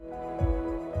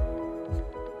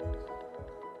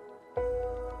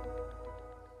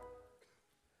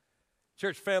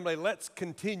Church family, let's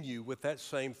continue with that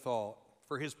same thought.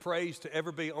 For His praise to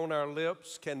ever be on our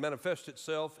lips can manifest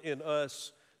itself in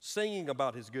us singing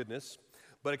about His goodness,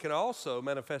 but it can also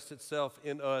manifest itself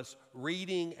in us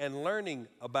reading and learning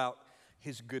about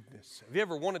His goodness. Have you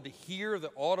ever wanted to hear the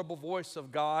audible voice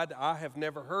of God? I have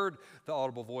never heard the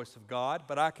audible voice of God,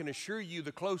 but I can assure you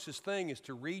the closest thing is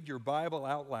to read your Bible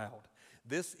out loud.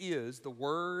 This is the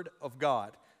Word of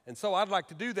God. And so I'd like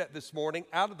to do that this morning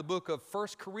out of the book of 1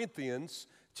 Corinthians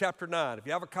chapter 9. If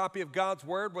you have a copy of God's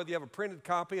Word, whether you have a printed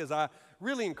copy, as I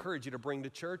really encourage you to bring to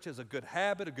church as a good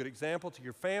habit, a good example to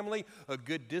your family, a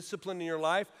good discipline in your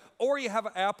life, or you have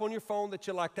an app on your phone that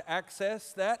you like to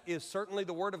access, that is certainly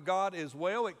the Word of God as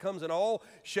well. It comes in all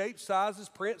shapes, sizes,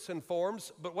 prints, and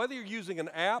forms. But whether you're using an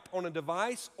app on a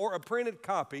device or a printed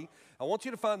copy, I want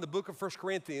you to find the book of 1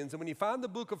 Corinthians. And when you find the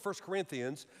book of 1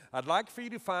 Corinthians, I'd like for you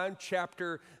to find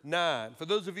chapter 9. For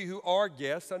those of you who are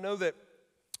guests, I know that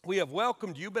we have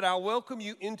welcomed you, but I'll welcome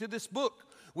you into this book.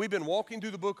 We've been walking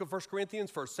through the book of 1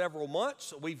 Corinthians for several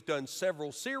months. We've done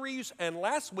several series, and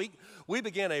last week we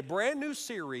began a brand new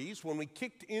series when we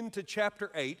kicked into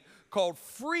chapter 8 called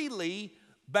Freely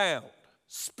Bound.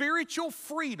 Spiritual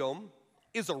freedom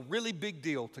is a really big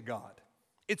deal to God.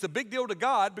 It's a big deal to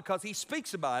God because He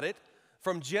speaks about it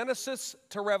from Genesis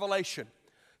to Revelation.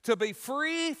 To be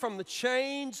free from the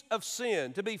chains of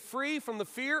sin, to be free from the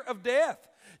fear of death,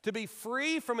 to be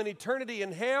free from an eternity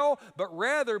in hell, but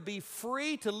rather be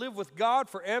free to live with God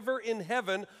forever in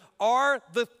heaven are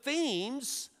the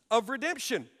themes of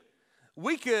redemption.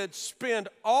 We could spend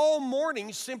all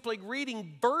morning simply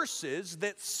reading verses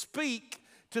that speak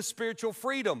to spiritual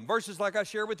freedom. Verses like I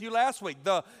shared with you last week.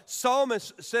 The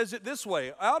psalmist says it this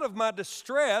way: out of my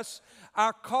distress,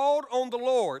 I called on the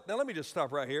Lord. Now let me just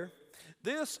stop right here.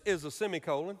 This is a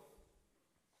semicolon.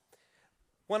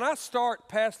 When I start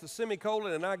past the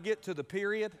semicolon and I get to the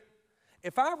period,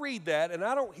 if I read that and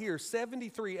I don't hear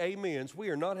 73 amens, we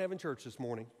are not having church this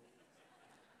morning.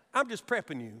 I'm just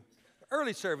prepping you.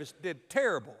 Early service did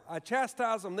terrible. I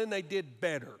chastised them, then they did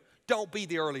better. Don't be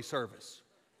the early service.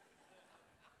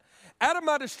 Out of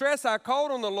my distress, I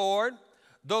called on the Lord.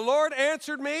 The Lord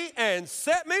answered me and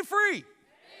set me free. Amen.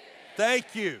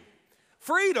 Thank you.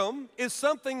 Freedom is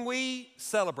something we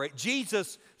celebrate.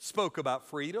 Jesus spoke about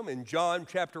freedom in John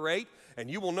chapter 8, and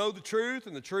you will know the truth,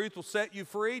 and the truth will set you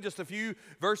free. Just a few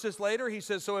verses later, He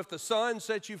says, so if the Son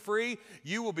sets you free,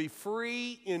 you will be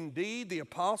free indeed. The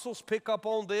apostles pick up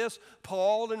on this.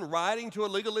 Paul, in writing to a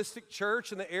legalistic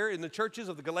church in the churches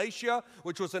of the Galatia,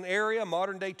 which was an area,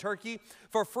 modern-day Turkey,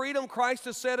 for freedom Christ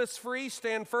has set us free.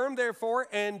 Stand firm, therefore,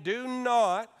 and do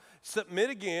not submit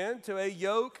again to a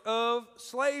yoke of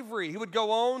slavery. He would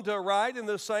go on to write in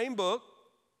the same book,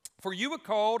 for you were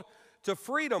called to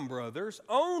freedom, brothers,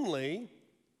 only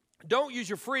don't use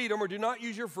your freedom or do not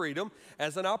use your freedom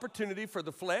as an opportunity for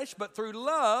the flesh, but through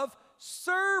love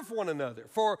serve one another.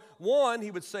 For one,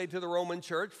 he would say to the Roman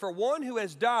church, for one who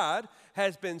has died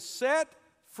has been set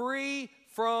free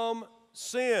from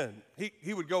sin.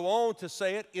 He would go on to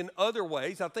say it in other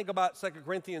ways. I think about 2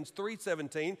 Corinthians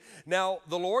 3:17. Now,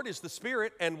 the Lord is the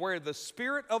Spirit, and where the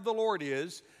Spirit of the Lord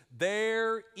is,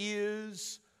 there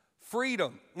is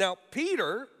freedom. Now,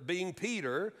 Peter, being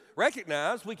Peter,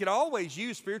 recognized we could always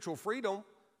use spiritual freedom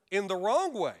in the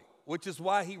wrong way, which is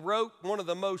why he wrote one of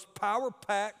the most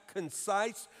power-packed,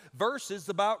 concise verses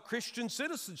about Christian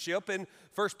citizenship in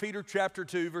 1 Peter chapter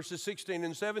 2, verses 16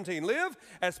 and 17. Live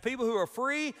as people who are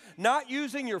free, not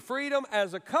using your freedom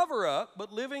as a cover-up,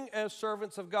 but living as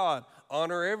servants of God.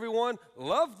 Honor everyone,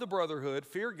 love the brotherhood,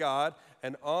 fear God,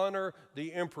 and honor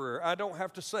the emperor. I don't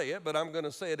have to say it, but I'm going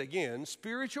to say it again.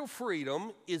 Spiritual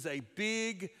freedom is a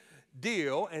big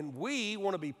deal, and we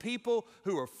want to be people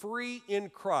who are free in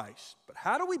Christ. But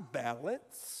how do we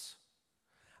balance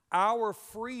our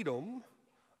freedom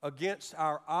against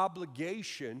our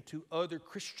obligation to other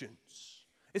Christians,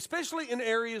 especially in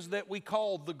areas that we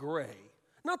call the gray,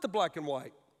 not the black and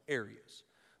white areas,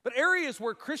 but areas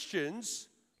where Christians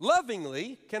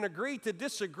lovingly can agree to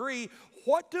disagree?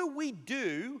 What do we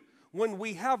do when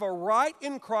we have a right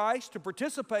in Christ to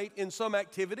participate in some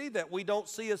activity that we don't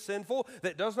see as sinful,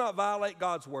 that does not violate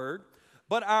God's word,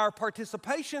 but our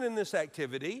participation in this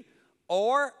activity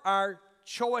or our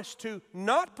choice to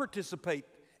not participate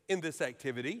in this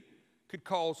activity could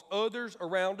cause others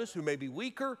around us who may be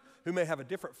weaker, who may have a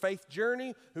different faith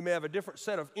journey, who may have a different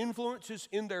set of influences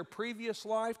in their previous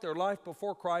life, their life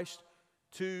before Christ,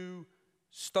 to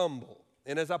stumble.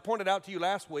 And as I pointed out to you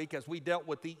last week, as we dealt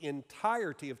with the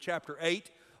entirety of chapter 8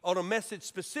 on a message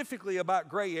specifically about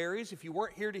gray areas, if you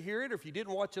weren't here to hear it or if you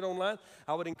didn't watch it online,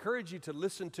 I would encourage you to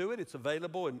listen to it. It's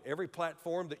available in every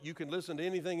platform that you can listen to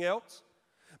anything else.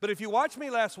 But if you watched me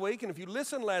last week and if you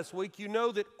listened last week, you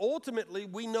know that ultimately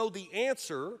we know the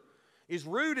answer is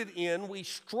rooted in we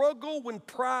struggle when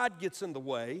pride gets in the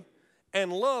way,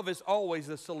 and love is always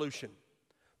the solution.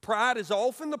 Pride is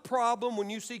often the problem when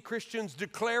you see Christians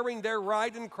declaring their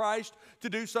right in Christ to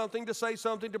do something, to say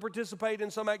something, to participate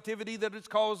in some activity that is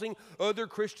causing other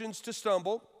Christians to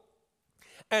stumble.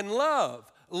 And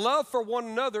love for one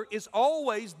another is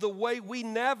always the way we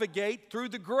navigate through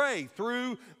the gray,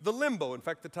 through the limbo. In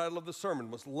fact, the title of the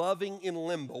sermon was Loving in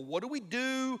Limbo. What do we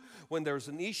do when there's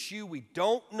an issue? We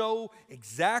don't know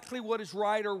exactly what is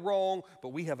right or wrong, but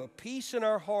we have a peace in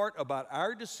our heart about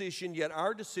our decision, yet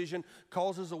our decision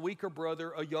causes a weaker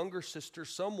brother, a younger sister,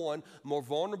 someone more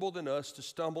vulnerable than us to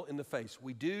stumble in the face.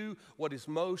 We do what is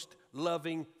most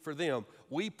loving for them.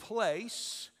 We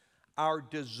place our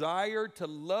desire to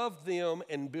love them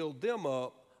and build them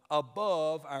up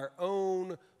above our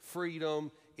own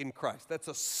freedom in Christ. That's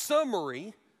a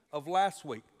summary of last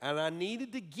week. And I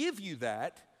needed to give you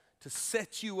that to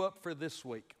set you up for this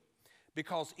week,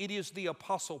 because it is the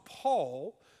Apostle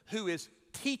Paul who is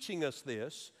teaching us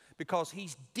this, because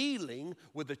he's dealing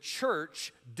with a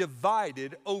church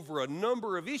divided over a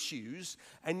number of issues,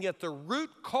 and yet the root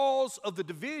cause of the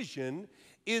division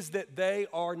is that they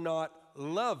are not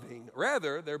loving.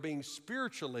 Rather, they're being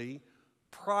spiritually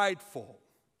prideful.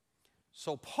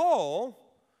 So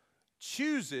Paul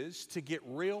chooses to get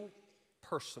real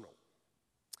personal.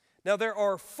 Now, there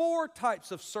are 4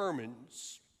 types of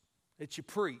sermons that you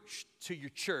preach to your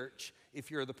church if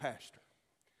you're the pastor.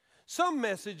 Some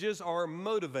messages are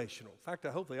motivational. In fact,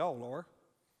 I hope they all are.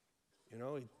 You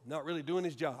know, he's not really doing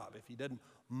his job if he doesn't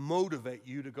motivate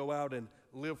you to go out and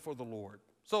live for the Lord.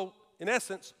 So, in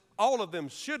essence, all of them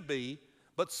should be,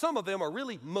 but some of them are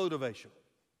really motivational.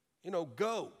 You know,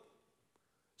 go.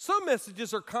 Some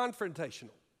messages are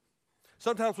confrontational.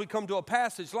 Sometimes we come to a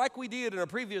passage like we did in a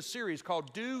previous series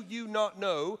called Do You Not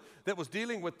Know, that was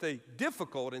dealing with the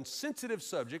difficult and sensitive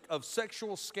subject of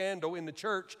sexual scandal in the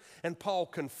church, and Paul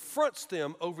confronts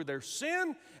them over their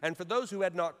sin, and for those who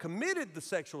had not committed the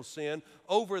sexual sin,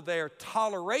 over their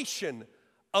toleration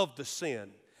of the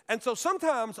sin. And so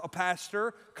sometimes a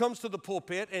pastor comes to the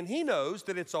pulpit and he knows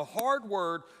that it's a hard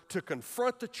word to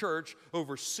confront the church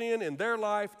over sin in their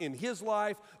life, in his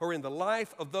life, or in the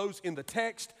life of those in the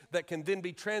text that can then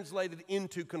be translated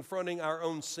into confronting our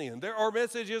own sin. There are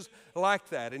messages like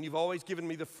that, and you've always given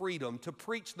me the freedom to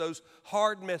preach those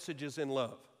hard messages in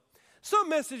love. Some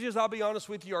messages, I'll be honest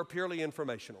with you, are purely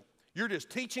informational. You're just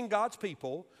teaching God's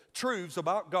people truths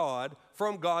about God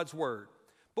from God's Word.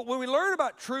 But when we learn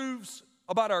about truths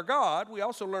about our God, we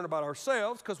also learn about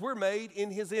ourselves because we're made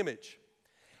in His image.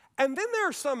 And then there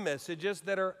are some messages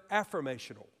that are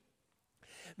affirmational,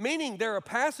 meaning they're a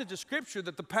passage of Scripture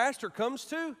that the pastor comes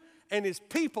to and his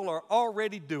people are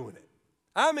already doing it.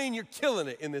 I mean, you're killing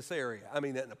it in this area. I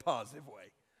mean that in a positive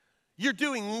way. You're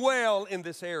doing well in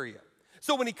this area.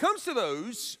 So when he comes to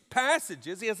those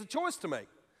passages, he has a choice to make.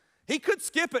 He could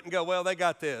skip it and go, well, they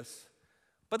got this.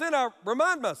 But then I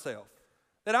remind myself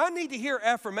that I need to hear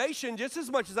affirmation just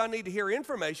as much as I need to hear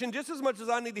information, just as much as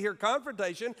I need to hear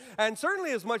confrontation, and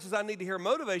certainly as much as I need to hear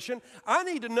motivation. I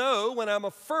need to know when I'm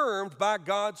affirmed by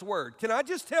God's Word. Can I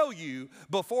just tell you,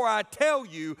 before I tell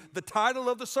you the title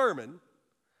of the sermon,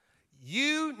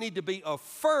 you need to be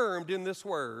affirmed in this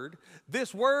Word.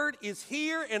 This Word is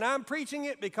here, and I'm preaching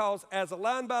it because as a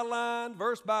line by line,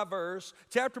 verse by verse,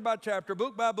 chapter by chapter,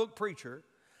 book by book preacher,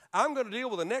 I'm going to deal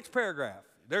with the next paragraph.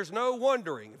 There's no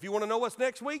wondering. If you want to know what's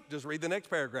next week, just read the next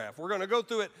paragraph. We're going to go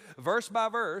through it verse by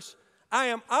verse. I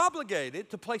am obligated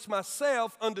to place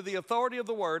myself under the authority of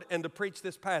the Word and to preach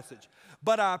this passage.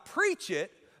 But I preach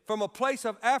it from a place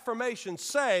of affirmation,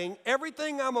 saying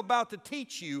everything I'm about to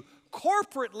teach you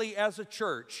corporately as a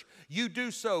church, you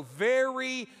do so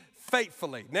very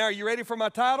faithfully. Now, are you ready for my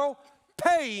title?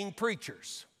 Paying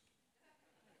Preachers.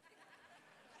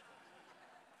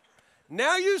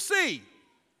 Now you see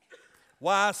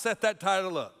why I set that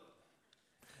title up.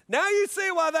 Now you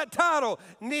see why that title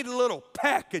needed a little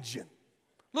packaging,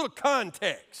 a little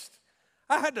context.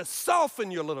 I had to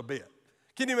soften you a little bit.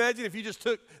 Can you imagine if you just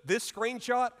took this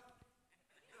screenshot?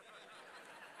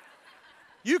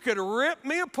 You could rip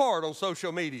me apart on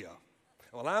social media.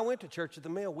 Well, I went to Church at the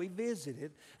Mill. We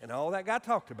visited, and all that guy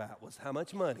talked about was how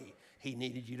much money he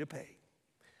needed you to pay.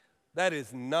 That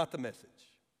is not the message.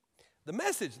 The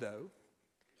message, though,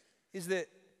 is that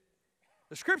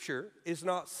the Scripture is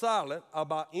not silent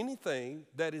about anything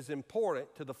that is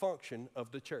important to the function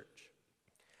of the church.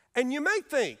 And you may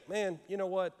think, man, you know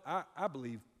what? I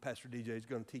believe Pastor DJ is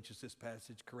going to teach us this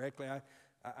passage correctly.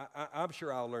 I'm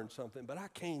sure I'll learn something. But I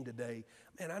came today,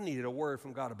 man, I needed a word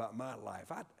from God about my life.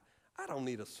 I don't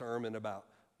need a sermon about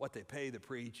what they pay the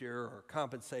preacher or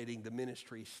compensating the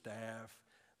ministry staff.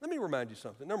 Let me remind you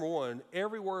something. Number one,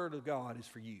 every word of God is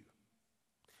for you.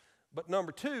 But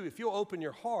number two, if you'll open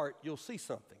your heart, you'll see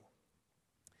something.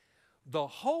 The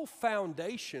whole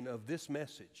foundation of this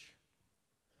message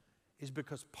is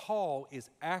because Paul is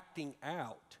acting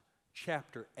out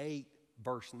chapter 8,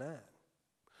 verse 9.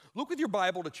 Look with your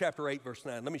Bible to chapter 8, verse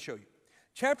 9. Let me show you.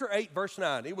 Chapter 8, verse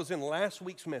 9. It was in last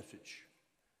week's message.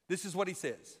 This is what he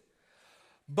says.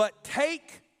 But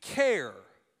take care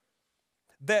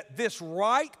that this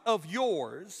right of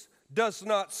yours does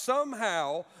not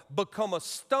somehow become a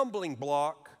stumbling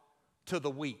block to the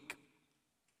weak.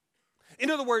 In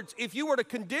other words, if you were to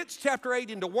condense chapter 8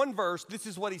 into one verse, this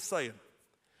is what he's saying.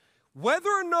 Whether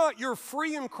or not you're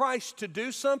free in Christ to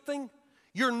do something,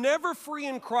 you're never free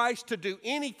in Christ to do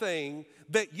anything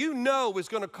that you know is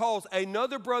going to cause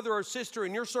another brother or sister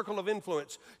in your circle of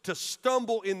influence to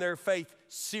stumble in their faith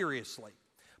seriously.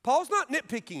 Paul's not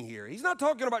nitpicking here. He's not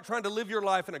talking about trying to live your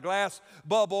life in a glass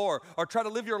bubble or try to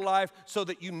live your life so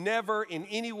that you never in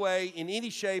any way, in any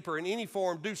shape, or in any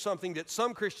form do something that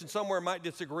some Christian somewhere might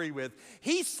disagree with.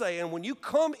 He's saying when you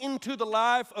come into the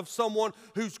life of someone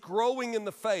who's growing in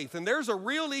the faith and there's a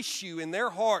real issue in their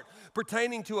heart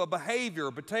pertaining to a behavior,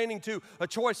 pertaining to a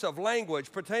choice of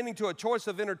language, pertaining to a choice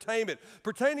of entertainment,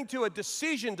 pertaining to a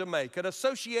decision to make, an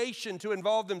association to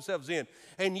involve themselves in,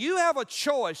 and you have a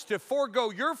choice to forego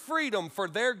your freedom for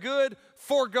their good,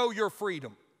 forego your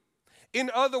freedom. In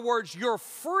other words, you're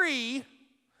free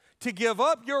to give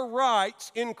up your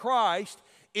rights in Christ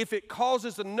if it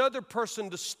causes another person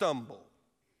to stumble.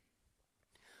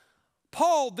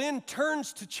 Paul then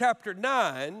turns to chapter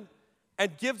 9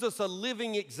 and gives us a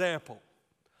living example.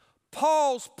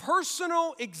 Paul's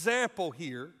personal example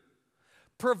here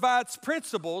provides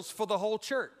principles for the whole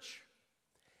church.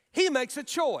 He makes a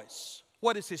choice.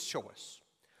 What is his choice?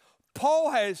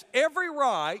 Paul has every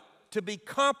right to be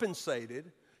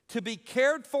compensated, to be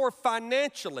cared for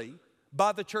financially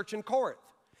by the church in Corinth.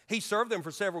 He served them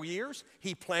for several years.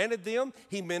 He planted them.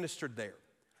 He ministered there.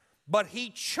 But he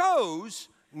chose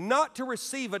not to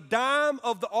receive a dime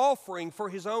of the offering for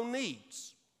his own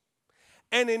needs.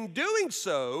 And in doing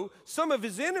so, some of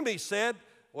his enemies said,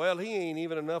 well, he ain't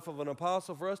even enough of an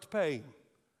apostle for us to pay him.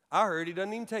 I heard he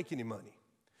doesn't even take any money.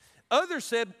 Others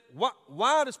said,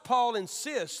 why does Paul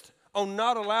insist on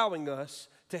not allowing us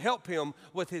to help him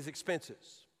with his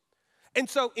expenses? And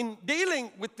so in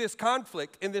dealing with this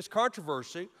conflict and this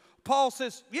controversy, Paul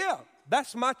says, yeah,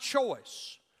 that's my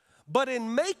choice. But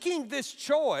in making this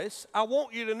choice, I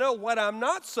want you to know what I'm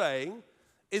not saying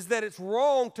is that it's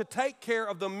wrong to take care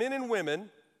of the men and women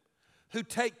who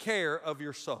take care of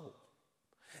your soul.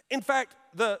 In fact,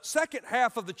 the second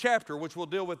half of the chapter, which we'll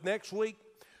deal with next week,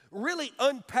 really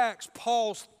unpacks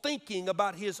Paul's thinking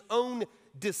about his own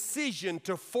decision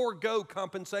to forego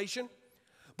compensation.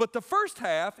 But the first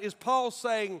half is Paul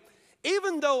saying,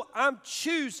 even though I'm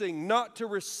choosing not to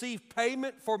receive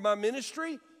payment for my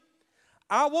ministry,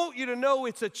 I want you to know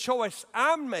it's a choice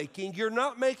I'm making. You're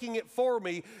not making it for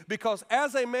me, because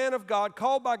as a man of God,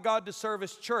 called by God to serve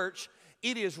His church,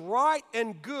 it is right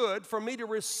and good for me to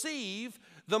receive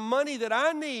the money that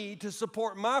I need to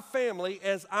support my family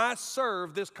as I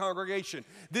serve this congregation.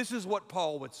 This is what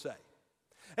Paul would say.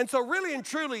 And so really and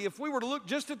truly, if we were to look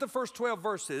just at the first 12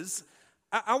 verses,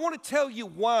 I want to tell you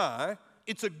why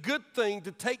it's a good thing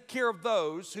to take care of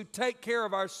those who take care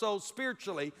of our souls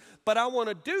spiritually, but I want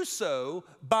to do so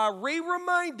by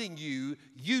reminding you,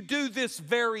 you do this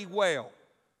very well.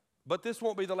 But this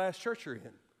won't be the last church you're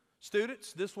in.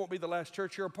 Students, this won't be the last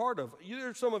church you're a part of.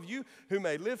 There's some of you who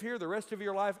may live here the rest of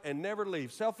your life and never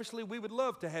leave. Selfishly, we would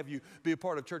love to have you be a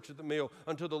part of Church at the Mill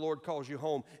until the Lord calls you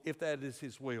home, if that is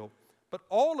His will. But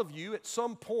all of you at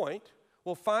some point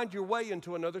will find your way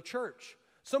into another church.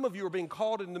 Some of you are being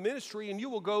called into ministry and you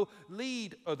will go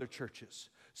lead other churches.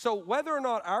 So whether or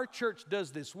not our church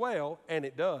does this well, and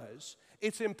it does,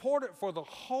 it's important for the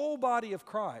whole body of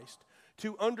Christ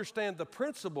to understand the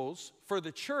principles for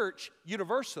the church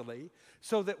universally,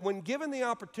 so that when given the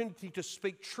opportunity to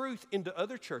speak truth into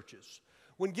other churches,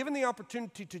 when given the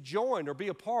opportunity to join or be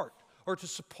a part or to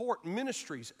support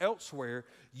ministries elsewhere,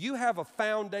 you have a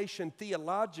foundation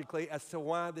theologically as to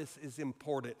why this is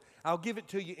important. I'll give it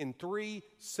to you in 3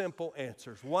 simple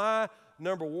answers. Why?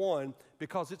 Number 1,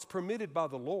 because it's permitted by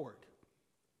the Lord.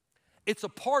 It's a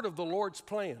part of the Lord's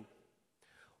plan.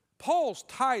 Paul's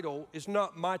title is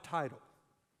not my title.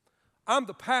 I'm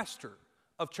the pastor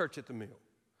of Church at the Mill.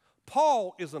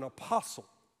 Paul is an apostle.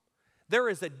 There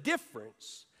is a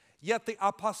difference, yet the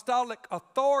apostolic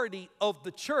authority of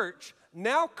the church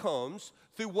now comes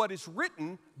through what is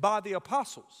written by the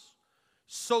apostles.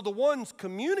 So the ones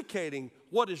communicating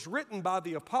what is written by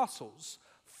the apostles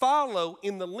follow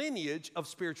in the lineage of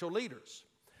spiritual leaders.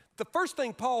 The first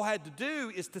thing Paul had to do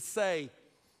is to say,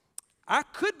 I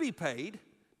could be paid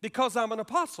because I'm an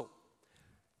apostle.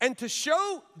 And to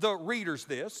show the readers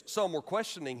this, some were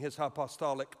questioning his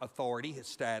apostolic authority, his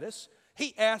status.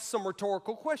 He asked some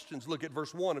rhetorical questions. Look at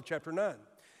verse 1 of chapter 9.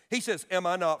 He says, am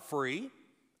I not free?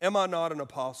 Am I not an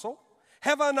apostle?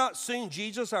 Have I not seen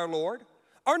Jesus our Lord?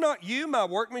 Are not you my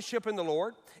workmanship in the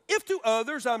Lord? If to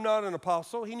others I'm not an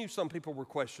apostle, he knew some people were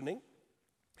questioning.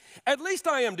 At least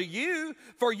I am to you,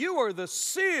 for you are the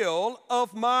seal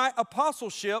of my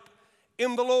apostleship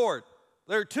in the Lord.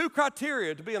 There are two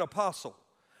criteria to be an apostle.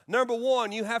 Number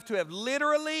one, you have to have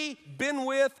literally been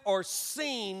with or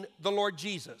seen the Lord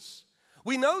Jesus.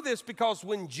 We know this because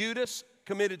when Judas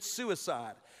committed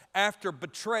suicide after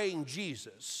betraying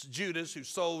Jesus, Judas who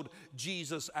sold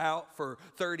Jesus out for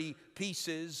 30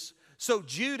 pieces, so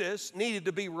Judas needed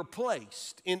to be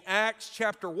replaced. In Acts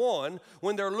chapter 1,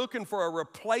 when they're looking for a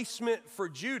replacement for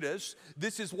Judas,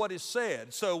 this is what is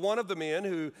said. So one of the men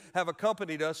who have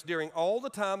accompanied us during all the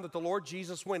time that the Lord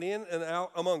Jesus went in and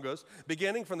out among us,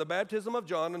 beginning from the baptism of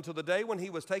John until the day when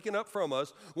he was taken up from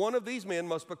us, one of these men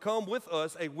must become with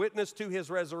us a witness to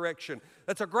his resurrection.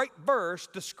 That's a great verse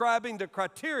describing the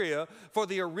criteria for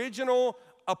the original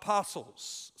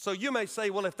apostles. So you may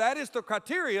say, well, if that is the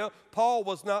criteria, Paul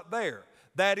was not there.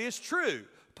 That is true.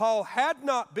 Paul had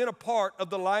not been a part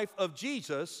of the life of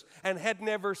Jesus and had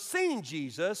never seen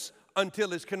Jesus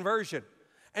until his conversion.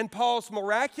 And Paul's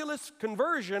miraculous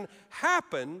conversion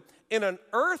happened in an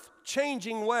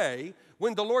earth-changing way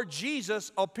when the Lord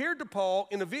Jesus appeared to Paul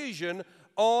in a vision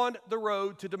on the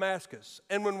road to Damascus.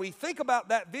 And when we think about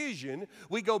that vision,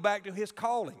 we go back to his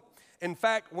calling. In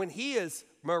fact, when he is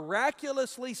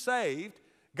miraculously saved,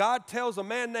 God tells a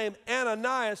man named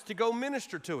Ananias to go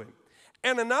minister to him.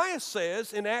 Ananias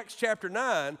says in Acts chapter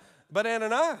 9, but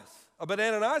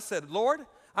Ananias said, Lord,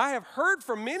 I have heard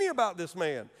from many about this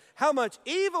man, how much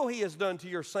evil he has done to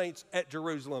your saints at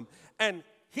Jerusalem. And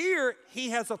here he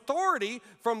has authority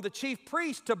from the chief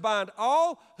priest to bind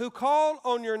all who call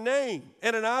on your name.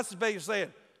 Ananias is basically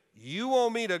saying, you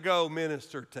want me to go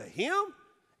minister to him?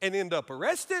 And end up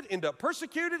arrested, end up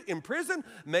persecuted, imprisoned,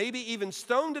 maybe even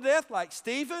stoned to death like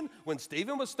Stephen. When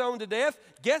Stephen was stoned to death,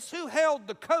 guess who held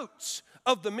the coats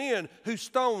of the men who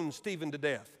stoned Stephen to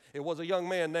death? It was a young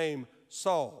man named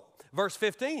Saul. Verse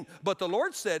 15, but the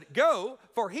Lord said, go,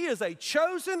 for he is a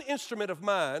chosen instrument of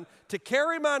mine to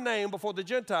carry my name before the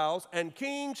Gentiles and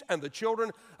kings and the children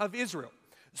of Israel.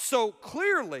 So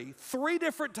clearly, 3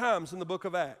 different times in the book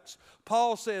of Acts,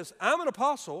 Paul says, I'm an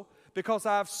apostle because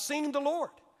I've seen the Lord.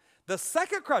 The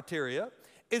second criteria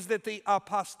is that the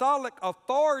apostolic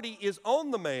authority is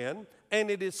on the man and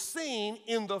it is seen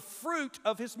in the fruit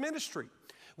of his ministry.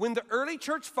 When the early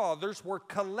church fathers were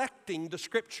collecting the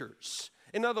scriptures,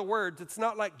 in other words, it's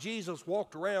not like Jesus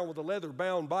walked around with a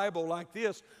leather-bound Bible like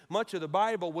this. Much of the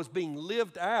Bible was being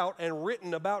lived out and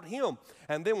written about him.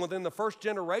 And then within the first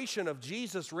generation of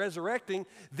Jesus resurrecting,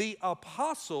 the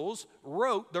apostles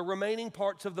wrote the remaining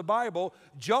parts of the Bible.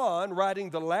 John writing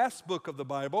the last book of the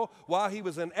Bible while he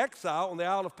was in exile on the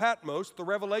Isle of Patmos, the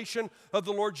revelation of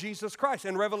the Lord Jesus Christ.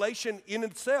 And Revelation in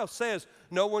itself says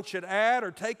no one should add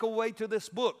or take away to this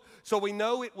book. So we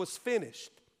know it was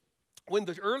finished. When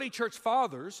the early church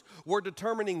fathers were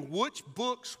determining which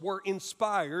books were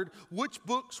inspired, which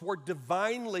books were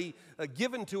divinely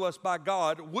given to us by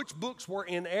God, which books were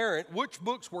inerrant, which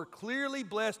books were clearly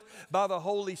blessed by the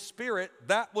Holy Spirit,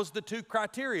 that was the 2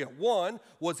 criteria. One,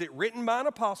 was it written by an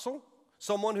apostle,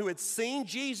 someone who had seen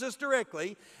Jesus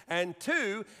directly? And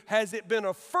 2, has it been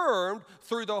affirmed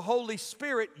through the Holy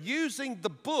Spirit using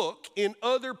the book in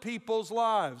other people's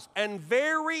lives? And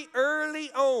very early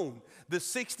on, the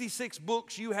 66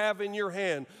 books you have in your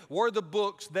hand were the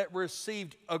books that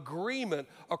received agreement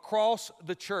across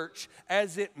the church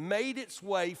as it made its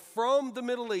way from the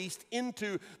Middle East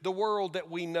into the world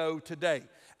that we know today.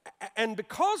 And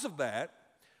because of that,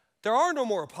 there are no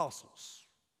more apostles.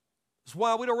 That's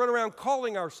why we don't run around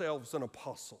calling ourselves an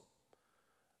apostle.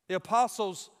 The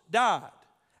apostles died.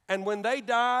 And when they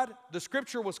died, the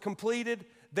scripture was completed,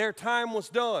 their time was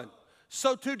done.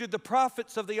 So too did the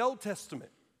prophets of the Old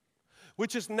Testament.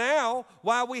 Which is now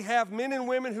why we have men and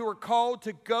women who are called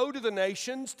to go to the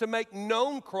nations to make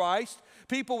known Christ,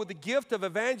 people with the gift of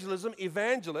evangelism,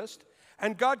 evangelists.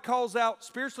 And God calls out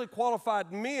spiritually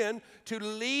qualified men to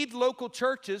lead local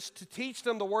churches, to teach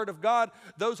them the Word of God.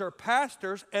 Those are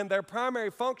pastors, and their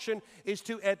primary function is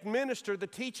to administer the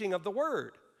teaching of the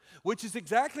Word. which is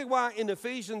exactly why in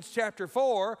Ephesians chapter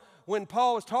 4, when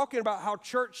Paul is talking about how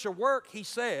church should work, he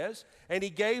says, and he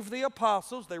gave the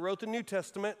apostles, they wrote the New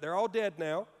Testament, they're all dead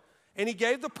now, and he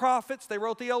gave the prophets, they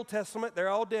wrote the Old Testament, they're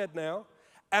all dead now,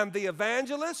 and the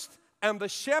evangelists and the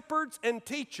shepherds and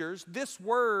teachers. This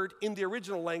word in the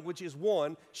original language is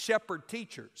one, shepherd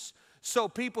teachers. So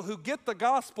people who get the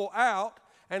gospel out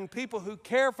and people who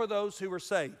care for those who are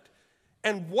saved.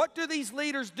 And what do these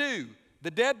leaders do? The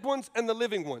dead ones and the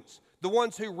living ones, the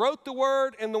ones who wrote the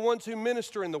word and the ones who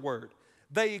minister in the word.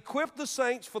 They equip the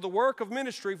saints for the work of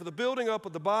ministry, for the building up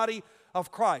of the body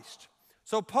of Christ.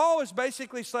 So Paul is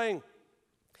basically saying,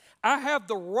 I have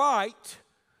the right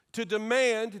to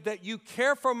demand that you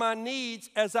care for my needs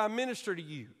as I minister to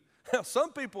you. Now,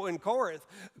 some people in Corinth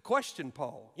questioned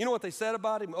Paul. You know what they said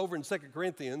about him over in 2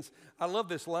 Corinthians? I love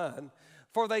this line.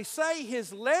 For they say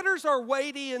his letters are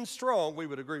weighty and strong. We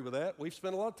would agree with that. We've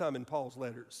spent a lot of time in Paul's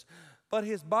letters. But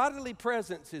his bodily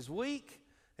presence is weak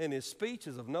and his speech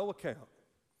is of no account.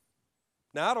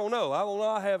 Now, I don't know. All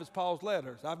I have is Paul's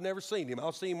letters. I've never seen him.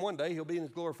 I'll see him one day. He'll be in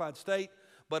his glorified state.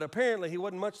 But apparently he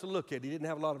wasn't much to look at. He didn't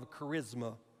have a lot of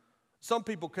charisma. Some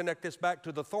people connect this back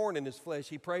to the thorn in his flesh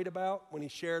he prayed about when he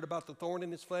shared about the thorn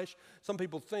in his flesh. Some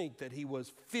people think that he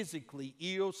was physically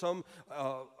ill. Some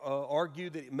argue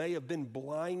that it may have been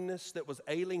blindness that was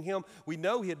ailing him. We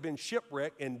know he had been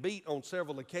shipwrecked and beat on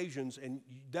several occasions, and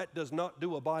that does not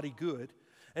do a body good.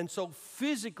 And so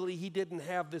physically he didn't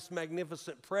have this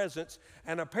magnificent presence,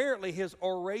 and apparently his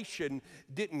oration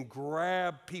didn't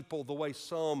grab people the way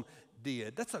some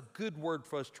did. That's a good word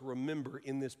for us to remember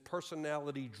in this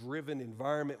personality-driven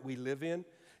environment we live in.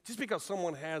 Just because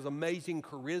someone has amazing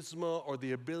charisma or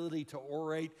the ability to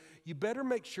orate, you better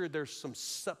make sure there's some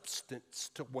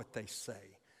substance to what they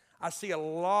say. I see a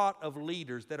lot of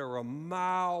leaders that are a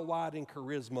mile wide in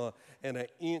charisma and an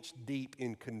inch deep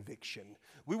in conviction.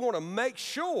 We want to make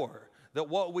sure that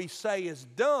what we say is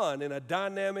done in a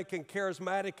dynamic and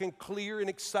charismatic and clear and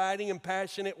exciting and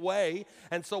passionate way.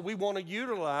 And so we want to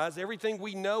utilize everything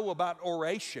we know about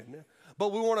oration,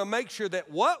 but we want to make sure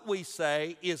that what we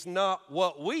say is not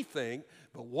what we think,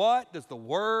 but what does the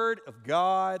Word of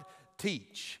God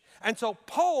teach? And so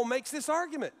Paul makes this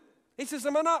argument. He says,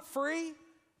 am I not free?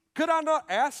 Could I not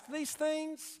ask these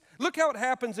things? Look how it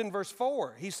happens in verse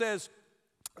 4. He says,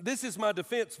 this is my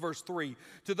defense, verse 3,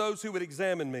 to those who would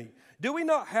examine me. Do we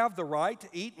not have the right to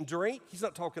eat and drink? He's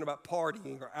not talking about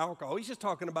partying or alcohol. He's just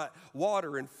talking about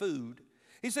water and food.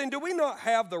 He's saying, do we not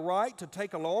have the right to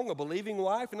take along a believing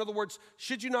wife? In other words,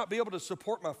 should you not be able to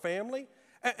support my family,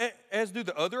 as do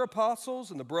the other apostles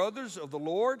and the brothers of the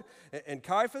Lord and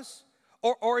Cephas?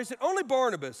 Or is it only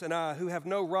Barnabas and I who have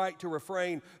no right to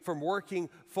refrain from working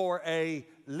for a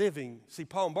living? See,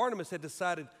 Paul and Barnabas had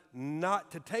decided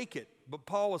not to take it. But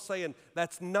Paul was saying,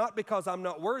 that's not because I'm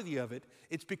not worthy of it.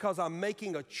 It's because I'm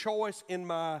making a choice in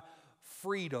my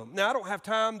freedom. Now, I don't have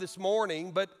time this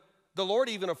morning, but the Lord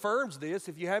even affirms this.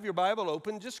 If you have your Bible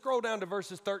open, just scroll down to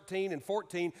verses 13 and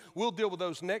 14. We'll deal with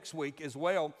those next week as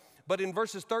well. But in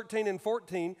verses 13 and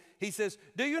 14, he says,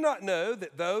 do you not know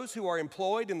that those who are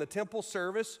employed in the temple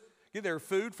service get their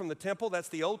food from the temple? That's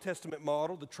the Old Testament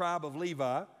model, the tribe of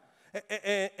Levi.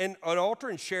 And an altar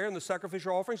and share in the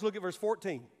sacrificial offerings. Look at verse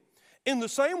 14. In the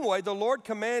same way, the Lord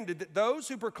commanded that those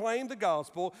who proclaim the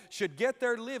gospel should get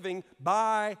their living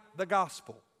by the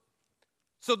gospel.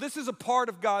 So this is a part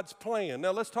of God's plan. Now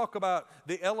let's talk about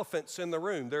the elephants in the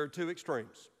room. There are two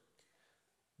extremes.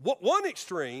 One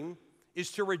extreme is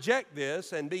to reject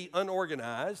this and be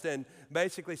unorganized and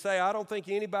basically say, I don't think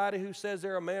anybody who says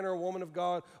they're a man or a woman of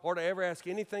God ought to ever ask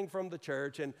anything from the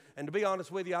church. And to be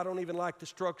honest with you, I don't even like the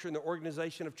structure and the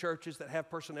organization of churches that have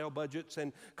personnel budgets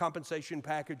and compensation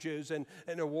packages and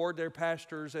award their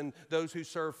pastors and those who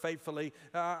serve faithfully.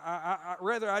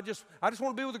 Rather, I just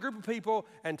want to be with a group of people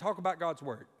and talk about God's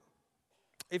Word.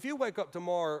 If you wake up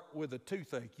tomorrow with a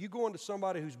toothache, you going to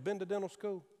somebody who's been to dental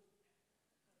school?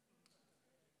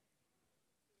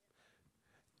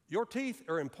 Your teeth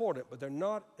are important, but they're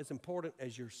not as important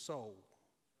as your soul.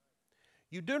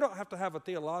 You do not have to have a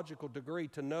theological degree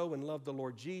to know and love the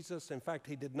Lord Jesus. In fact,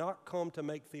 he did not come to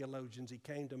make theologians. He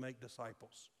came to make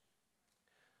disciples.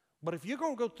 But if you're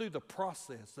going to go through the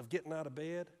process of getting out of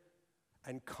bed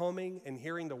and coming and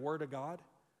hearing the Word of God,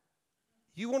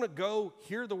 you want to go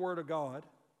hear the Word of God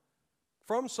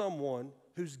from someone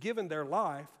who's given their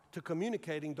life to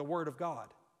communicating the Word of God.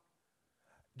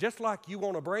 Just like you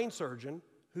want a brain surgeon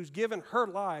who's given her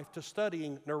life to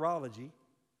studying neurology,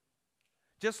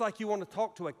 just like you want to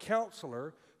talk to a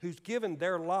counselor who's given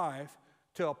their life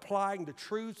to applying the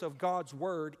truths of God's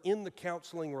Word in the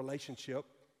counseling relationship,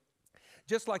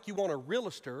 Just like you want a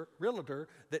realtor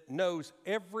that knows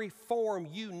every form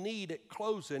you need at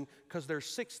closing because there's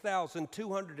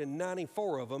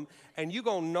 6,294 of them, and you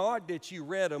gonna nod that you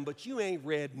read them, but you ain't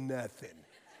read nothing.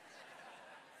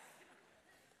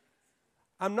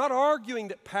 I'm not arguing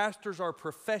that pastors are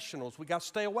professionals. We got to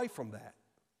stay away from that.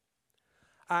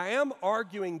 I am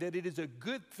arguing that it is a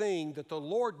good thing that the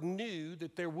Lord knew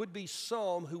that there would be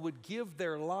some who would give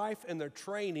their life and their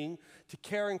training to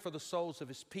caring for the souls of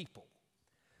His people.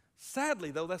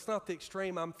 Sadly, though, that's not the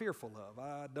extreme I'm fearful of.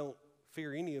 I don't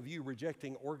fear any of you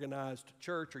rejecting organized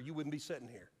church, or you wouldn't be sitting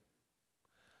here.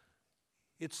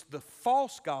 It's the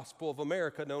false gospel of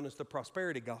America known as the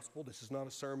prosperity gospel. This is not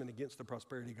a sermon against the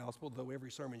prosperity gospel, though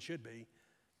every sermon should be.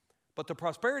 But the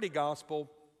prosperity gospel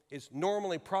is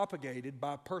normally propagated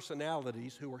by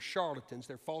personalities who are charlatans.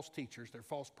 They're false teachers. They're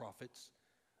false prophets.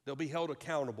 They'll be held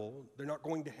accountable. They're not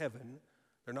going to heaven.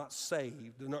 They're not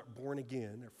saved. They're not born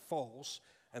again. They're false.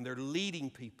 And they're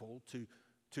leading people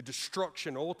to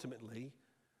destruction ultimately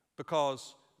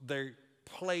because they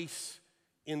place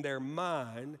in their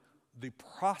mind the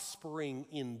prospering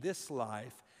in this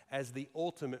life as the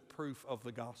ultimate proof of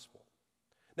the gospel.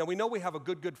 Now, we know we have a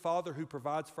good Father who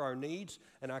provides for our needs,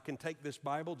 and I can take this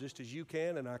Bible just as you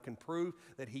can, and I can prove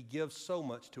that He gives so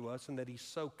much to us and that He's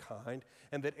so kind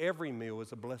and that every meal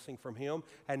is a blessing from Him.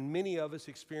 And many of us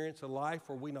experience a life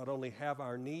where we not only have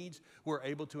our needs, we're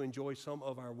able to enjoy some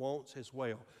of our wants as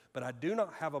well. But I do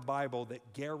not have a Bible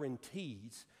that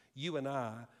guarantees you and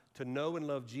I to know and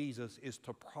love Jesus is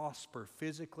to prosper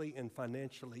physically and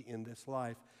financially in this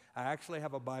life. I actually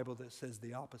have a Bible that says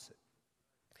the opposite.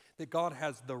 That God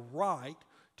has the right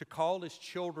to call His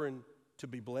children to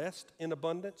be blessed in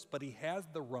abundance, but He has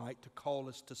the right to call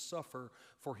us to suffer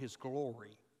for His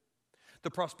glory.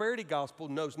 The prosperity gospel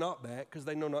knows not that because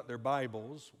they know not their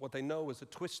Bibles. What they know is a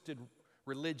twisted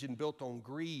religion built on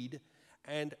greed,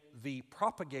 and the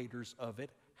propagators of it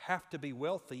have to be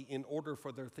wealthy in order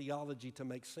for their theology to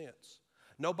make sense.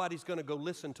 Nobody's going to go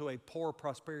listen to a poor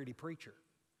prosperity preacher.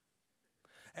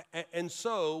 And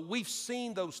so we've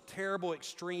seen those terrible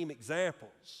extreme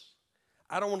examples.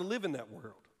 I don't want to live in that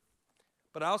world.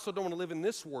 But I also don't want to live in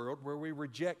this world where we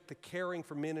reject the caring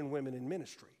for men and women in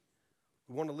ministry.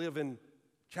 We want to live in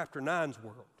chapter 9's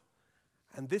world.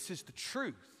 And this is the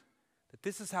truth, that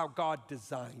this is how God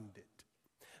designed it.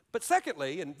 But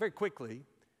secondly, and very quickly,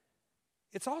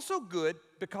 it's also good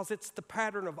because it's the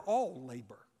pattern of all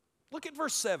labor. Look at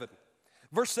verse 7.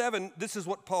 Verse 7, this is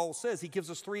what Paul says. He gives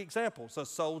us three examples: a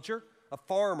soldier, a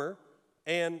farmer,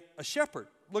 and a shepherd.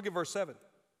 Look at verse 7.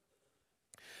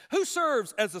 Who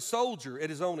serves as a soldier at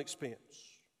his own expense?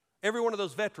 Every one of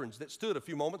those veterans that stood a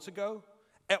few moments ago,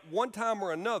 at one time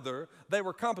or another, they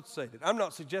were compensated. I'm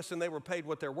not suggesting they were paid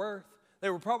what they're worth. They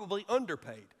were probably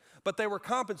underpaid, but they were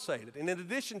compensated. And in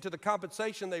addition to the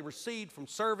compensation they received from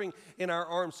serving in our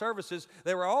armed services,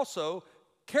 they were also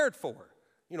cared for.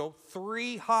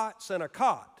 3 hots and a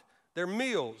cot. Their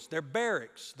meals, their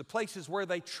barracks, the places where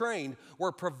they trained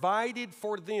were provided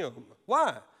for them.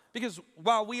 Why? Because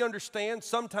while we understand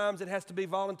sometimes it has to be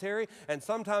voluntary and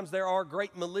sometimes there are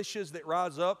great militias that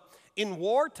rise up, in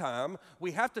wartime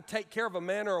we have to take care of a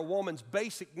man or a woman's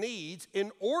basic needs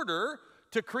in order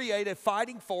to create a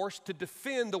fighting force to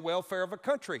defend the welfare of a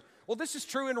country. Well, this is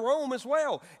true in Rome as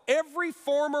well. Every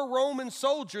former Roman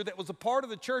soldier that was a part of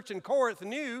the church in Corinth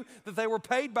knew that they were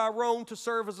paid by Rome to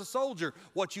serve as a soldier.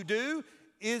 What you do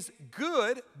is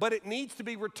good, but it needs to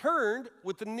be returned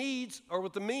with the needs or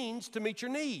with the means to meet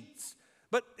your needs.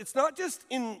 But it's not just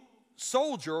in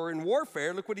soldier or in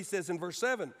warfare. Look what he says in verse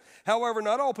 7. However,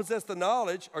 not all possess the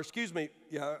knowledge,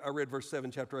 I read verse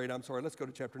 7, chapter 8. I'm sorry, let's go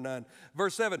to chapter 9.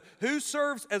 Verse 7, who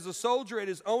serves as a soldier at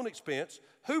his own expense,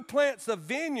 who plants a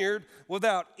vineyard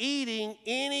without eating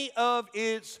any of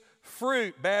its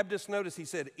fruit. Baptist, notice he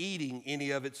said eating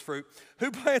any of its fruit. Who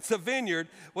plants a vineyard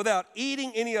without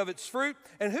eating any of its fruit,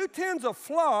 and who tends a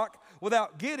flock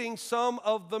without getting some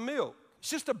of the milk.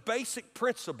 It's just a basic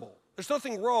principle. There's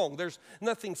nothing wrong. There's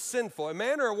nothing sinful. A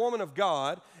man or a woman of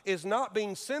God is not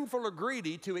being sinful or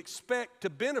greedy to expect to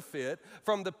benefit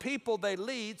from the people they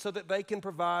lead so that they can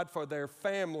provide for their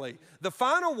family. The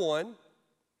final one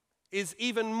is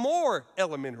even more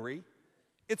elementary.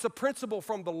 It's a principle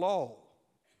from the law.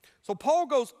 So Paul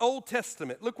goes Old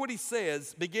Testament. Look what he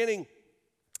says beginning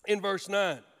in verse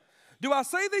 9. Do I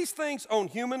say these things on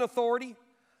human authority?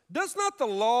 Does not the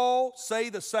law say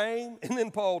the same? And then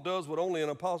Paul does what only an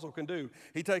apostle can do.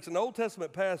 He takes an Old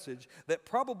Testament passage that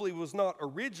probably was not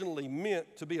originally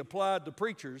meant to be applied to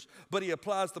preachers, but he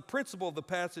applies the principle of the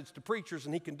passage to preachers,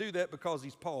 and he can do that because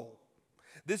he's Paul.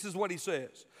 This is what he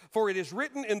says. For it is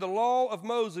written in the law of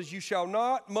Moses, you shall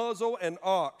not muzzle an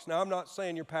ox. Now, I'm not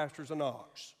saying your pastor's an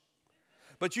ox.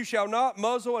 But you shall not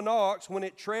muzzle an ox when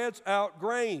it treads out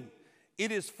grain.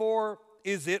 Is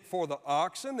it for the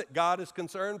oxen that God is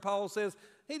concerned? Paul says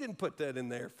he didn't put that in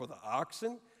there for the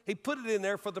oxen. He put it in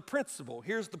there for the principle.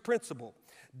 Here's the principle.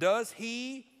 Does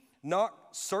he not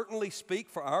certainly speak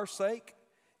for our sake?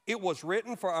 It was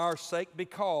written for our sake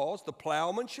because the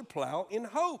plowman should plow in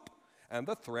hope, and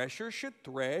the thresher should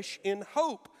thresh in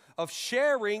hope of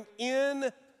sharing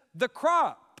in the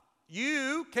crop.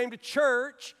 You came to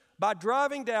church by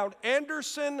driving down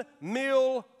Anderson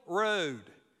Mill Road.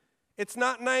 It's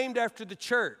not named after the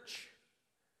church.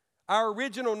 Our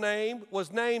original name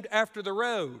was named after the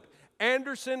road,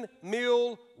 Anderson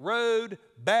Mill Road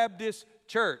Baptist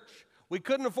Church. We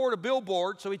couldn't afford a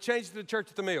billboard, so we changed it to Church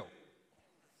at the Mill.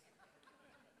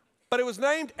 But it was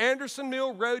named Anderson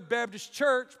Mill Road Baptist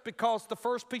Church because the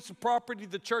first piece of property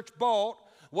the church bought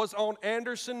was on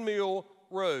Anderson Mill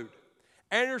Road.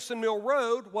 Anderson Mill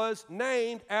Road was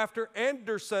named after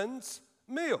Anderson's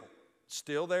Mill. It's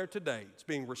still there today. It's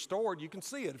being restored. You can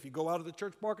see it if you go out of the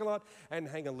church parking lot and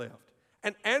hang a left.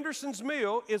 And Anderson's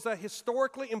Mill is a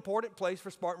historically important place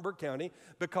for Spartanburg County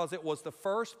because it was the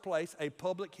first place a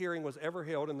public hearing was ever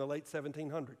held in the late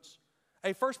 1700s.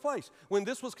 A first place. When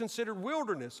this was considered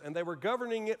wilderness and they were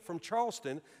governing it from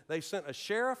Charleston, they sent a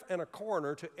sheriff and a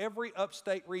coroner to every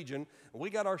upstate region. We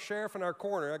got our sheriff and our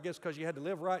coroner, I guess because you had to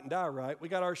live right and die right. We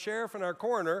got our sheriff and our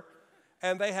coroner,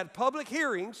 and they had public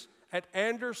hearings at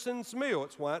Anderson's Mill.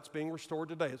 It's why it's being restored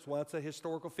today. It's why it's a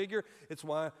historical figure. It's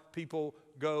why people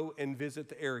go and visit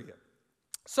the area.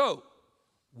 So,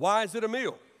 why is it a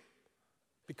mill?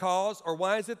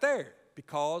 Why is it there?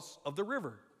 Because of the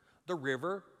river. The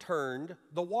river turned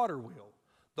the water wheel.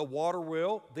 The water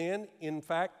wheel then, in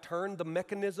fact, turned the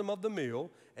mechanism of the mill,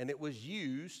 and it was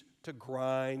used to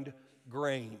grind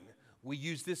grain. We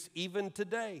use this even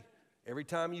today. Every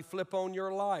time you flip on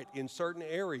your light in certain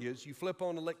areas, you flip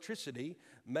on electricity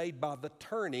made by the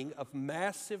turning of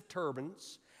massive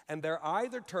turbines, and they're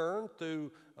either turned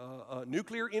through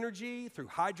nuclear energy, through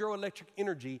hydroelectric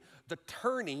energy. The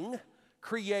turning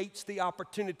creates the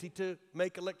opportunity to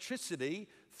make electricity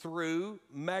through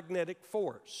magnetic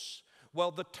force.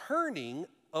 Well, the turning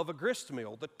of a grist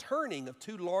mill, the turning of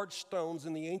two large stones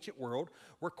in the ancient world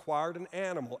required an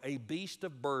animal, a beast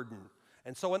of burden.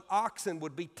 And so an oxen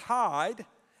would be tied,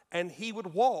 and he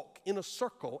would walk in a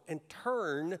circle and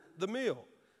turn the mill.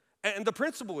 And the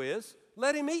principle is,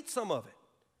 let him eat some of it.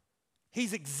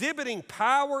 He's exhibiting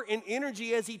power and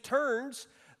energy as he turns.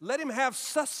 Let him have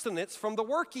sustenance from the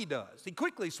work he does. He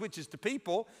quickly switches to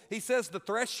people. He says the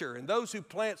thresher and those who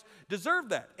plant deserve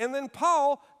that. And then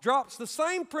Paul drops the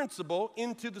same principle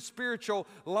into the spiritual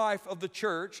life of the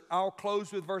church. I'll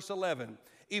close with verse 11.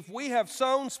 If we have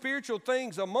sown spiritual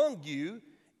things among you,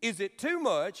 is it too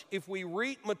much if we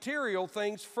reap material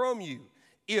things from you?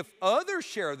 If others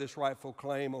share this rightful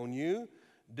claim on you,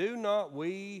 do not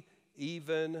we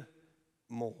even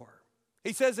more?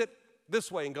 He says it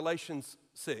this way in Galatians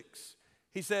 6.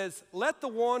 He says, let the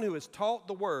one who is taught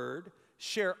the word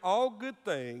share all good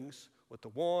things with the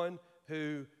one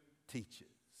who teaches.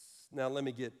 Now let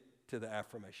me get to the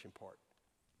affirmation part.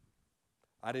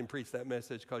 I didn't preach that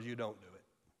message because you don't do it.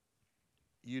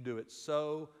 You do it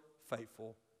so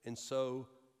faithful and so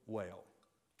well.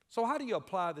 So how do you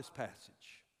apply this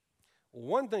passage? Well,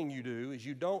 one thing you do is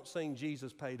you don't sing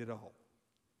Jesus paid it all.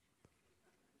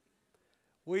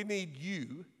 We need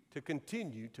you to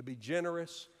continue to be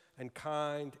generous and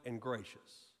kind and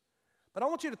gracious. But I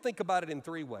want you to think about it in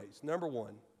three ways. Number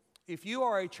one, if you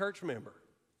are a church member,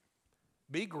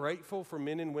 be grateful for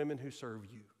men and women who serve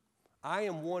you. I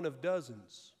am one of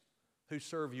dozens who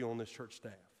serve you on this church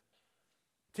staff.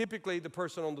 Typically, the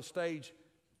person on the stage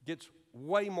gets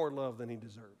way more love than he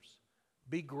deserves.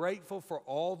 Be grateful for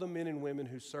all the men and women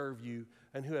who serve you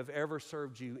and who have ever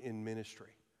served you in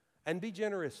ministry. And be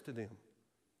generous to them.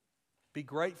 Be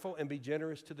grateful and be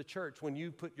generous to the church. When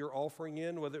you put your offering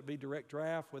in, whether it be direct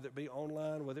draft, whether it be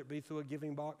online, whether it be through a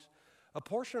giving box, a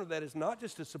portion of that is not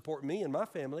just to support me and my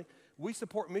family. We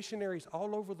support missionaries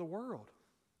all over the world.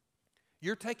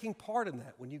 You're taking part in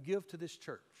that when you give to this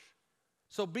church.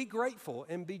 So be grateful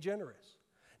and be generous.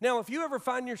 Now, if you ever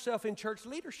find yourself in church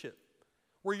leadership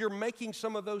where you're making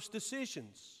some of those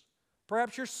decisions,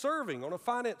 perhaps you're serving on a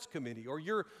finance committee or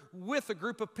you're with a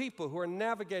group of people who are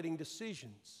navigating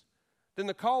decisions, then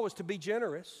the call is to be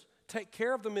generous, take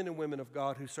care of the men and women of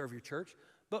God who serve your church,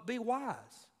 but be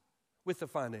wise with the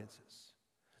finances.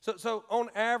 So on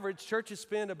average, churches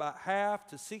spend about half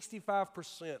to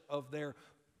 65% of their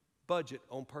budget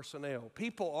on personnel.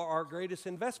 People are our greatest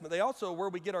investment. They also are where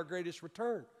we get our greatest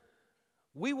return.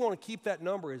 We want to keep that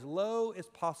number as low as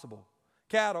possible.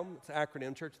 CADM, it's an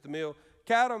acronym, Church at the Mill.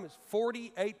 CADM is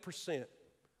 48%,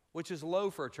 which is low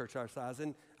for a church our size.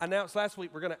 And I announced last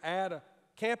week we're going to add a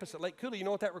campus at Lake Cooley. You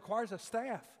know what that requires? A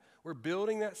staff. We're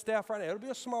building that staff right now. It'll be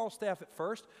a small staff at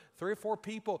first, 3 or 4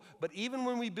 people. But even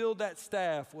when we build that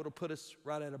staff, it'll put us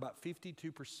right at about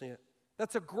 52%.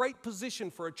 That's a great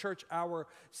position for a church our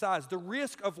size. The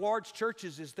risk of large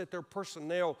churches is that their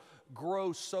personnel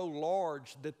grows so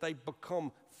large that they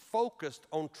become focused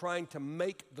on trying to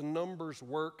make the numbers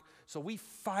work. So we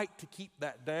fight to keep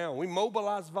that down. We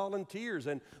mobilize volunteers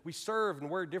and we serve and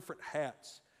wear different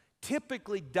hats.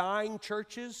 Typically, dying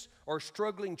churches or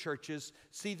struggling churches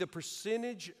see the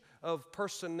percentage of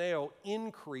personnel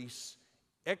increase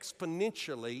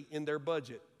exponentially in their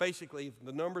budget. Basically, if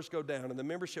the numbers go down and the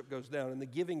membership goes down and the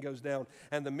giving goes down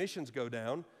and the missions go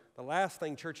down, the last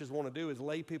thing churches want to do is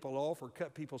lay people off or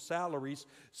cut people's salaries,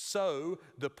 so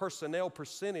the personnel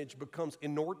percentage becomes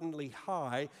inordinately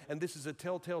high, and this is a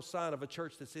telltale sign of a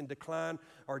church that's in decline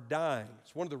or dying.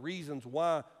 It's one of the reasons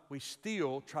why we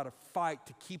still try to fight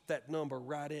to keep that number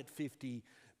right at 50%.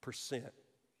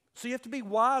 So you have to be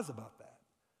wise about that.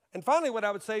 And finally, what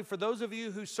I would say for those of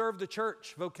you who serve the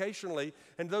church vocationally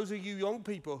and those of you young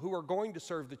people who are going to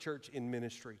serve the church in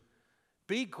ministry,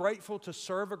 be grateful to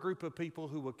serve a group of people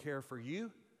who will care for you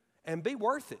and be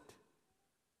worth it.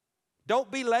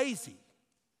 Don't be lazy.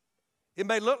 It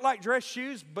may look like dress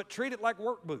shoes, but treat it like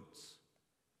work boots.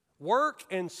 Work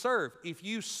and serve. If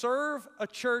you serve a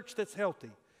church that's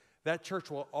healthy, that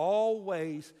church will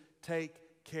always take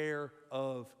care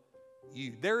of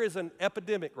you. There is an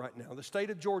epidemic right now. The state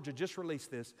of Georgia just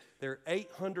released this. There are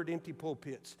 800 empty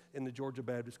pulpits in the Georgia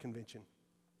Baptist Convention.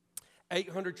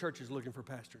 800 churches looking for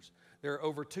pastors. There are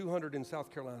over 200 in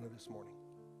South Carolina this morning.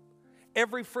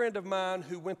 Every friend of mine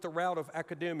who went the route of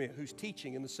academia, who's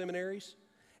teaching in the seminaries,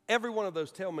 every one of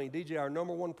those tell me, DJ, our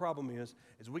number one problem is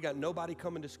we got nobody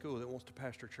coming to school that wants to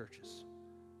pastor churches.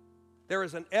 There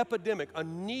is an epidemic, a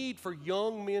need for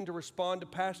young men to respond to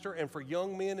pastor and for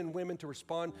young men and women to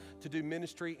respond to do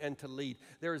ministry and to lead.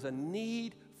 There is a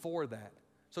need for that.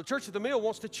 So Church at the Mill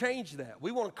wants to change that.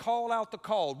 We want to call out the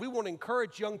called. We want to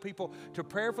encourage young people to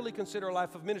prayerfully consider a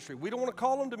life of ministry. We don't want to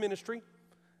call them to ministry,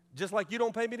 just like you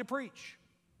don't pay me to preach.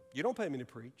 You don't pay me to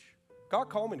preach. God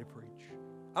called me to preach.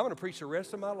 I'm going to preach the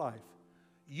rest of my life.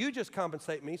 You just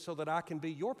compensate me so that I can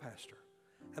be your pastor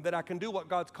and that I can do what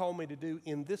God's called me to do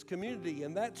in this community.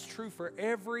 And that's true for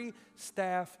every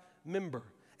staff member.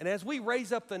 And as we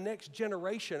raise up the next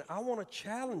generation, I want to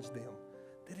challenge them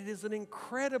that it is an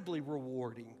incredibly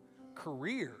rewarding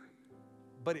career,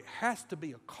 but it has to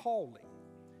be a calling.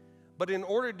 But in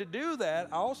order to do that,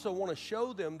 I also want to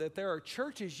show them that there are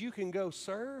churches you can go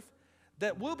serve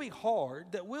that will be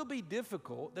hard, that will be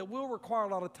difficult, that will require a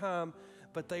lot of time,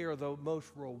 but they are the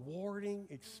most rewarding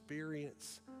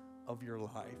experience of your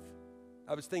life.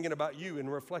 I was thinking about you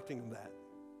and reflecting on that.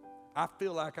 I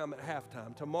feel like I'm at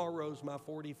halftime. Tomorrow's my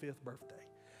 45th birthday.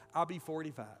 I'll be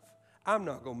 45. I'm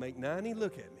not going to make 90.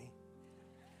 Look at me.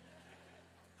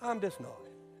 I'm just not.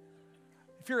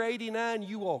 If you're 89,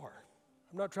 you are.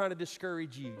 I'm not trying to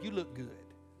discourage you. You look good.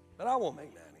 But I won't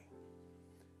make 90.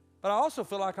 But I also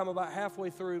feel like I'm about halfway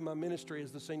through my ministry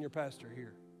as the senior pastor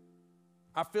here.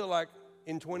 I feel like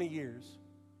in 20 years,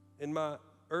 in my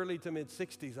early to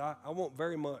mid-60s, I want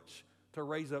very much to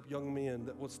raise up young men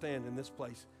that will stand in this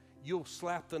place. You'll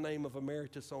slap the name of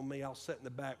emeritus on me. I'll sit in the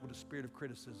back with a spirit of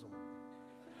criticism.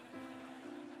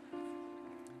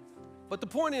 But the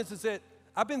point is that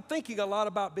I've been thinking a lot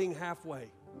about being halfway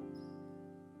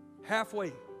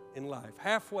in life,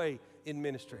 halfway in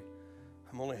ministry.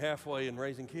 I'm only halfway in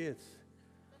raising kids,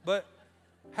 but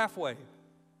halfway.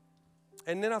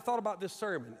 And then I thought about this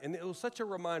sermon, and it was such a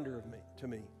reminder to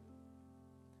me.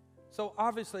 So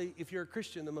obviously, if you're a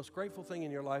Christian, the most grateful thing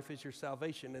in your life is your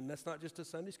salvation, and that's not just a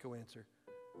Sunday school answer.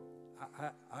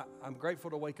 I'm grateful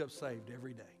to wake up saved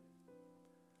every day.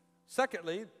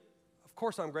 Secondly, of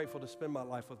course, I'm grateful to spend my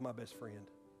life with my best friend,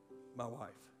 my wife.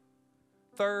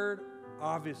 Third,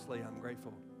 obviously, I'm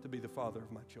grateful to be the father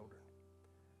of my children.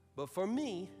 But for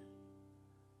me,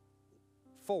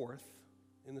 fourth,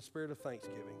 in the spirit of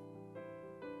thanksgiving,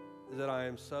 is that I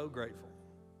am so grateful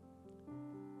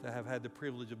to have had the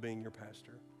privilege of being your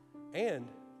pastor and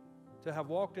to have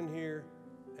walked in here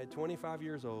at 25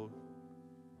 years old,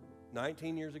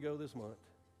 19 years ago this month,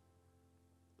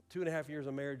 2.5 years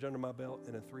of marriage under my belt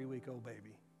and a 3-week-old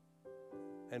baby,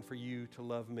 and for you to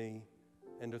love me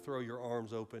and to throw your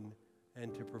arms open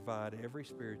and to provide every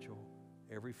spiritual,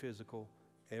 every physical,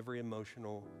 every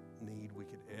emotional need we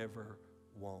could ever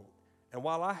want. And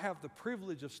while I have the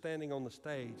privilege of standing on the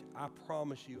stage, I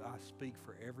promise you I speak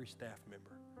for every staff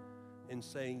member in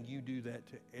saying you do that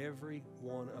to every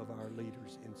one of our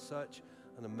leaders in such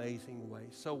an amazing way.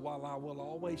 So while I will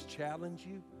always challenge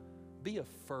you, be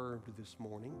affirmed this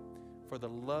morning for the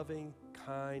loving,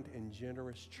 kind, and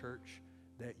generous church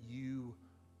that you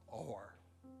are.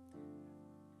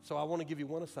 So I want to give you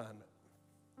one assignment.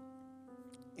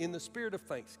 In the spirit of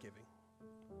thanksgiving,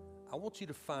 I want you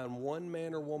to find one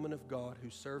man or woman of God who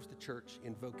serves the church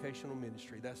in vocational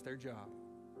ministry. That's their job.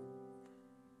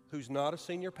 Who's not a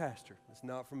senior pastor. It's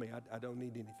not for me. I don't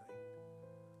need anything.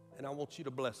 And I want you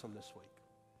to bless them this week.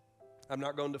 I'm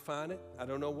not going to define it. I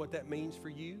don't know what that means for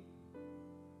you.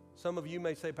 Some of you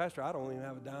may say, Pastor, I don't even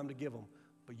have a dime to give them.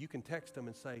 But you can text them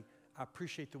and say, I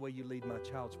appreciate the way you lead my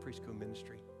child's preschool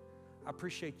ministry. I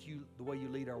appreciate the way you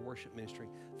lead our worship ministry.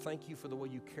 Thank you for the way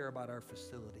you care about our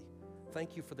facility.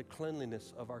 Thank you for the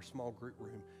cleanliness of our small group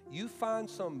room. You find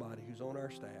somebody who's on our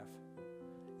staff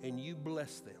and you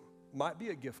bless them. Might be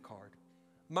a gift card.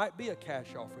 Might be a cash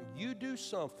offering. You do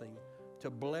something to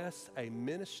bless a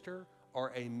minister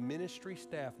or a ministry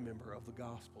staff member of the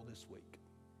gospel this week.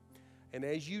 And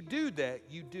as you do that,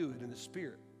 you do it in the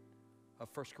spirit of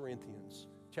 1 Corinthians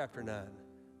chapter 9,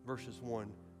 verses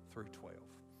 1 through 12.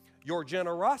 Your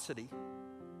generosity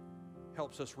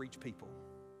helps us reach people.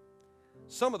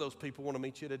 Some of those people want to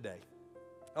meet you today.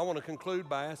 I want to conclude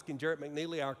by asking Jarrett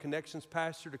McNeely, our Connections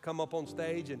pastor, to come up on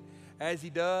stage. And as he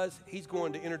does, he's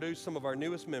going to introduce some of our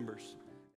newest members.